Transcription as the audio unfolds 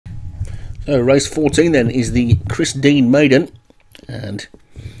So race 14 then is the Chris Dean Maiden, and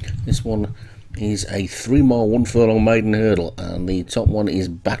this one is a 3 mile 1 furlong maiden hurdle, and the top one is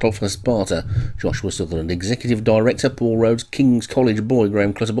Battle for Sparta, Joshua Sutherland, Executive Director Paul Rhodes, King's College Boy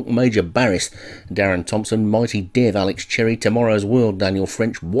Graham Clutterbuck, Major Barris Darren Thompson, Mighty Dev Alex Cherry, Tomorrow's World Daniel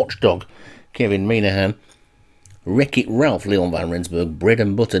French, Watchdog Kevin Minahan, Wreck-It Ralph Leon Van Rensburg, Bread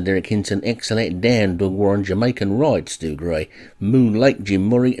and Butter Derek Hinton, Excellent Dan Doug Warren, Jamaican Ride Stu Gray, Moon Lake Jim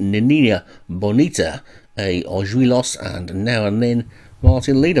Murray, Nina Bonita A Ojuilos, and Now and Then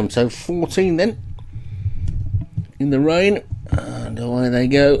Martin Leadham. So 14 then in the rain, and away they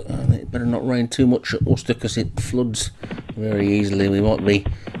go. And it better not rain too much at Worcester because it floods very easily. We might be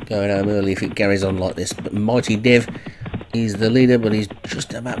going home early if it carries on like this. But Mighty Dev is the leader, but he's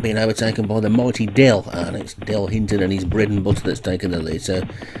just about being overtaken by the Mighty Dell, and it's Dell Hinton and his Bread and Butter that's taken the lead. So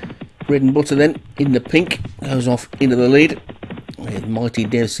Bread and Butter then in the pink goes off into the lead, with Mighty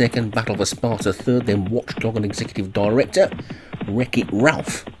Dev second, Battle for Sparta third, then Watchdog and Executive Director. Wreck-It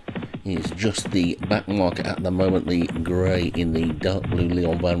Ralph is just the back marker at the moment, the grey in the dark blue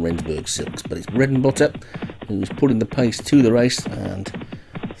Leon Van Rensburg silks. But it's Bread and Butter who's putting the pace to the race, and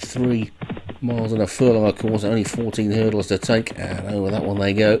 3 miles and a furlong of course, only 14 hurdles to take, and over that one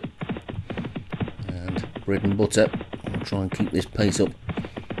they go. And Bread and Butter will try and keep this pace up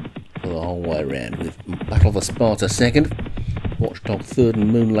for the whole way around, with Battle for Sparta second, Watchdog third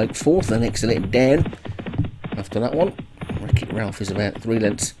and Moon Lake fourth, and Excellent Dan after that one. Wreck-It Ralph is about 3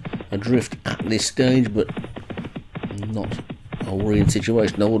 lengths adrift at this stage, but not a worrying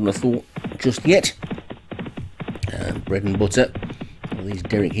situation I wouldn't have thought just yet. And Bread and Butter, well, these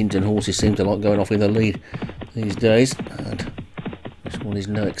Derek Hinton horses seem to like going off in the lead these days, and this one is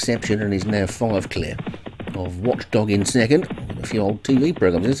no exception, and is now 5 clear of Watchdog in second. A few old TV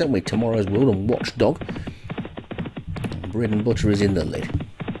programmes, haven't we? Tomorrow's World and Watchdog. And Bread and Butter is in the lead.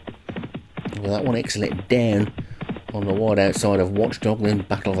 Well, that one Excellent down on the wide outside of Watchdog, then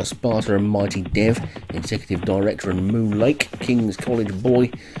Battle for Sparta and Mighty Dev, Executive Director and Moon Lake. King's College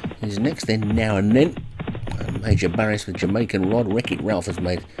Boy is next, then Now and Then. And Major Barris with Jamaican Rod. Wreck-It Ralph has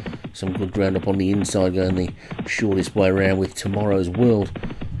made some good ground up on the inside, going the shortest way around with Tomorrow's World.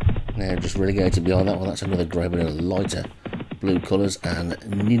 Now just relegated behind that one. That's another grey but in a lighter blue colours, and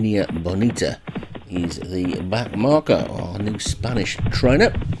Nina Bonita is the back marker, our new Spanish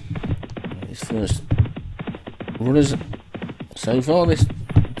trainer. His first runners so far this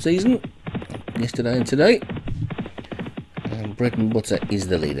season, yesterday and today. And Bread and Butter is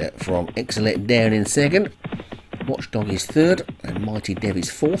the leader, from Excellent Down in second, Watchdog is third, and Mighty Dev is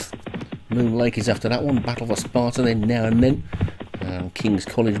fourth. Moon Lake is after that one, Battle for Sparta, then Now and Then, and King's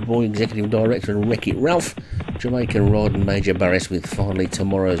College Boy, Executive Director, and Wreck-It Ralph, Jamaican Rod and Major Barris, with finally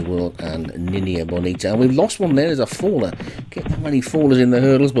Tomorrow's World and Nina Bonita. And we've lost one there as a faller. Get that many fallers in the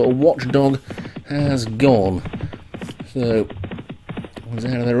hurdles, but a Watchdog has gone. So one's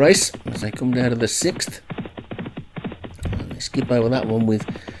out of the race as they come down to the 6th. And they skip over that one with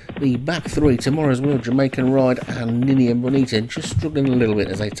the back 3, Tomorrow's World, Jamaican Ride and Nina Bonita, just struggling a little bit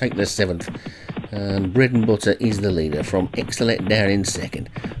as they take the 7th. And Bread and Butter is the leader, from Excellent Down in second.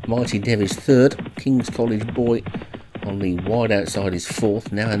 Mighty Dev is third. King's College Boy on the wide outside is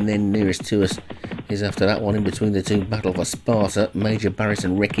fourth. Now and Then nearest to us is after that one. In between the two, Battle for Sparta. Major Barris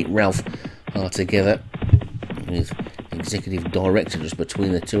and Wreck-It Ralph are together, with Executive Director just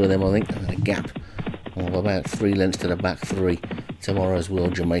between the two of them, I think, and a gap of about 3 lengths to the back 3. Tomorrow's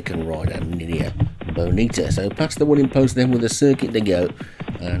World, Jamaican Ride and Nina Bonita. So past the winning post then with a circuit to go,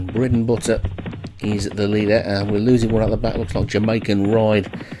 and Bread and Butter is the leader, and we're losing one at the back. Looks like Jamaican Ride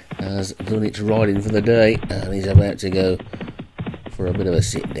has done its riding for the day and is about to go for a bit of a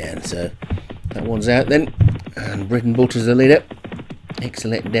sit down. So that one's out then, and Bread and Butter's the leader.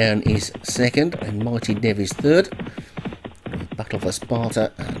 Excellent Down is second, and Mighty Dev is third. Battle for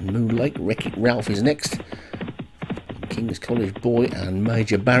Sparta and Moon Lake. Wreck-It Ralph is next. King's College Boy and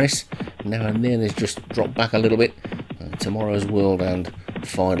Major Barris. Now and Then has just dropped back a little bit. Tomorrow's World, and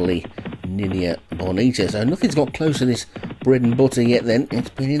finally Nina Bonita. So nothing's got close to this Bread and Butter yet then. It's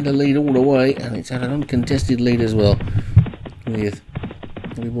been in the lead all the way, and it's had an uncontested lead as well, with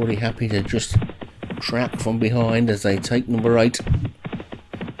everybody happy to just track from behind as they take number 8.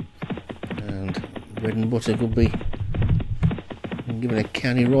 And Bread and Butter could be given a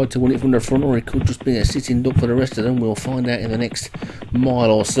canny ride to win it from the front, or it could just be a sitting duck for the rest of them. We'll find out in the next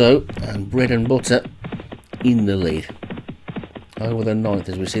mile or so. And Bread and Butter in the lead over the 9th,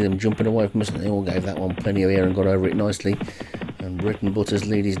 as we see them jumping away from us, and they all gave that one plenty of air and got over it nicely. And And Bread and Butter's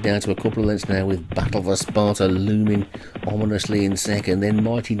lead is down to a couple of lengths now, with Battle for Sparta looming ominously in second. Then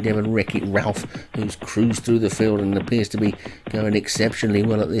Mighty Devon, Wreck-It Ralph, who's cruised through the field and appears to be going exceptionally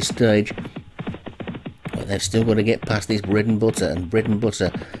well at this stage. But they've still got to get past this Bread and Butter, and Bread and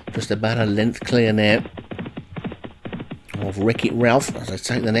Butter just about a length clear now of Wreck-It Ralph as they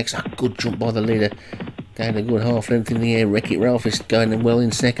take the next. A good jump by the leader. Gained a good half length in the air. Wreck-It Ralph is going well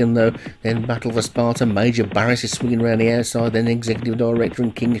in second though. Then Battle for Sparta. Major Barris is swinging around the outside. Then Executive Director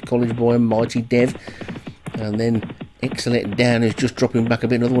and King's College Boy and Mighty Dev. And then Excellent Down is just dropping back a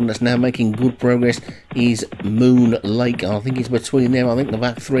bit. Another one that's now making good progress is Moon Lake. I think it's between them. I think the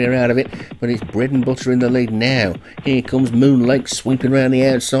back three are out of it, but it's Bread and Butter in the lead now. Here comes Moon Lake sweeping around the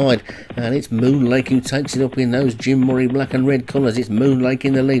outside, and it's Moon Lake who takes it up in those Jim Murray black and red colours. It's Moon Lake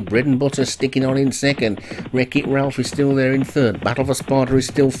in the lead. Bread and Butter sticking on in second. Wreck-It Ralph is still there in third. Battle for Sparta is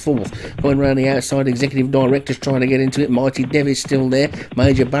still fourth. Going around the outside, Executive Director's trying to get into it. Mighty Dev is still there.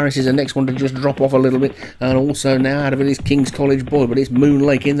 Major Barris is the next one to just drop off a little bit, and also now out of it is King's College Boy, but it's Moon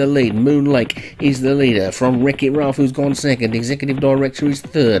Lake in the lead. Moon Lake is the leader from Wreck-It Ralph, who's gone second. Executive Director is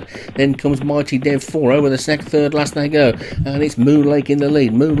third. Then comes Mighty Dev 4 over the third last they go, and it's Moon Lake in the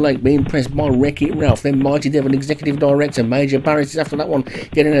lead. Moon Lake being pressed by Wreck-It Ralph. Then Mighty Dev and Executive Director. Major Barris is after that one,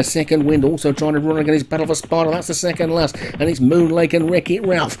 getting a second wind, also trying to run against Battle for Sparta. That's the second last, and it's Moon Lake and Wreck-It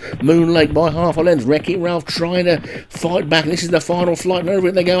Ralph. Moon Lake by half a length. Wreck-It Ralph trying to fight back. This is the final flight, and over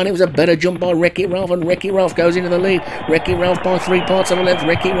it they go, and it was a better jump by Wreck-It Ralph, and Wreck-It Ralph goes into the lead. Wreck-It Ralph by 3 parts of a length.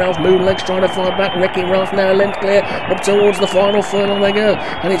 Wreck-It Ralph, Moon Lake's trying to fight back. Wreck-It Ralph now a length clear, up towards the final furlong they go,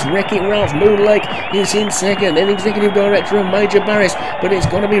 and it's Wreck-It Ralph. Moon Lake is in second, then Executive Director and Major Barris, but it's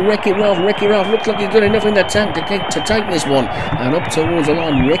got to be Wreck-It Ralph. Wreck-It Ralph looks like he's got enough in the tank to take this one, and up towards the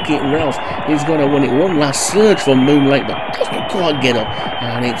line, Wreck-It Ralph is going to win it. One last surge from Moon Lake, but doesn't quite get up,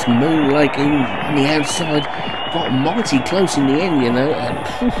 and it's Moon Lake who on the outside got mighty close in the end, you know,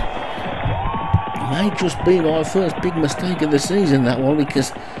 and may just be my first big mistake of the season, that one,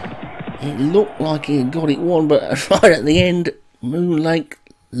 because it looked like he had got it won, but right at the end, Moon Lake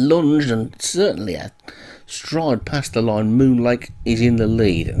lunged and certainly a stride past the line. Moon Lake is in the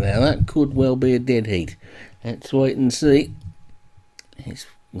lead. Now that could well be a dead heat. Let's wait and see. It's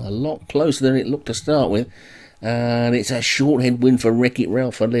a lot closer than it looked to start with, and it's a short head win for Wreck-It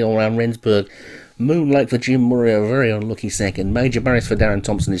Ralph for Leon Van Rensburg. Moon Lake for Jim Murray, a very unlucky second. Major Barris for Darren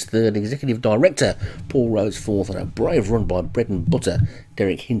Thompson is third. Executive Director Paul Rhodes fourth, and a brave run by Bread and Butter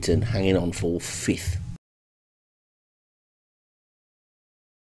Derek Hinton hanging on for fifth.